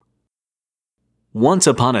Once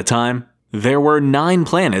upon a time, there were 9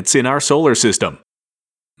 planets in our solar system.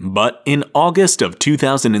 But in August of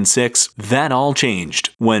 2006, that all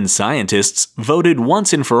changed when scientists voted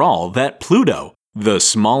once and for all that Pluto, the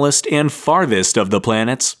smallest and farthest of the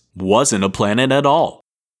planets, wasn't a planet at all.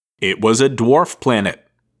 It was a dwarf planet.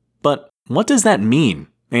 But what does that mean?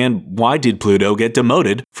 And why did Pluto get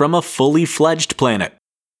demoted from a fully fledged planet?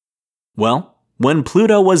 Well, when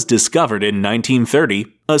Pluto was discovered in 1930,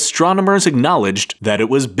 astronomers acknowledged that it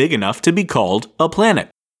was big enough to be called a planet.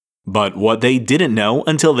 But what they didn't know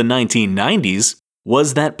until the 1990s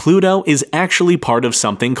was that Pluto is actually part of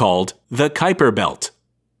something called the Kuiper Belt.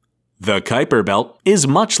 The Kuiper Belt is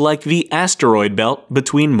much like the asteroid belt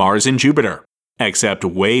between Mars and Jupiter, except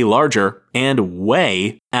way larger and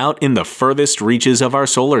way out in the furthest reaches of our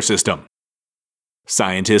solar system.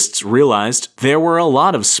 Scientists realized there were a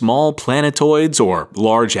lot of small planetoids or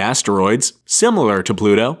large asteroids similar to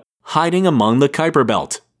Pluto hiding among the Kuiper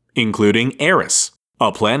Belt, including Eris,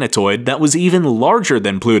 a planetoid that was even larger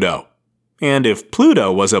than Pluto. And if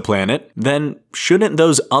Pluto was a planet, then shouldn't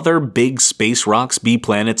those other big space rocks be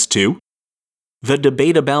planets too? The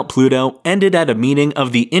debate about Pluto ended at a meeting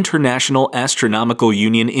of the International Astronomical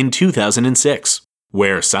Union in 2006.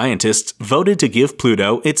 Where scientists voted to give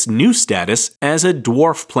Pluto its new status as a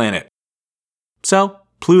dwarf planet. So,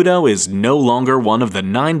 Pluto is no longer one of the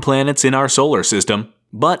 9 planets in our solar system,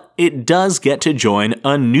 but it does get to join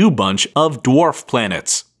a new bunch of dwarf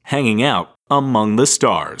planets, hanging out among the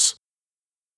stars.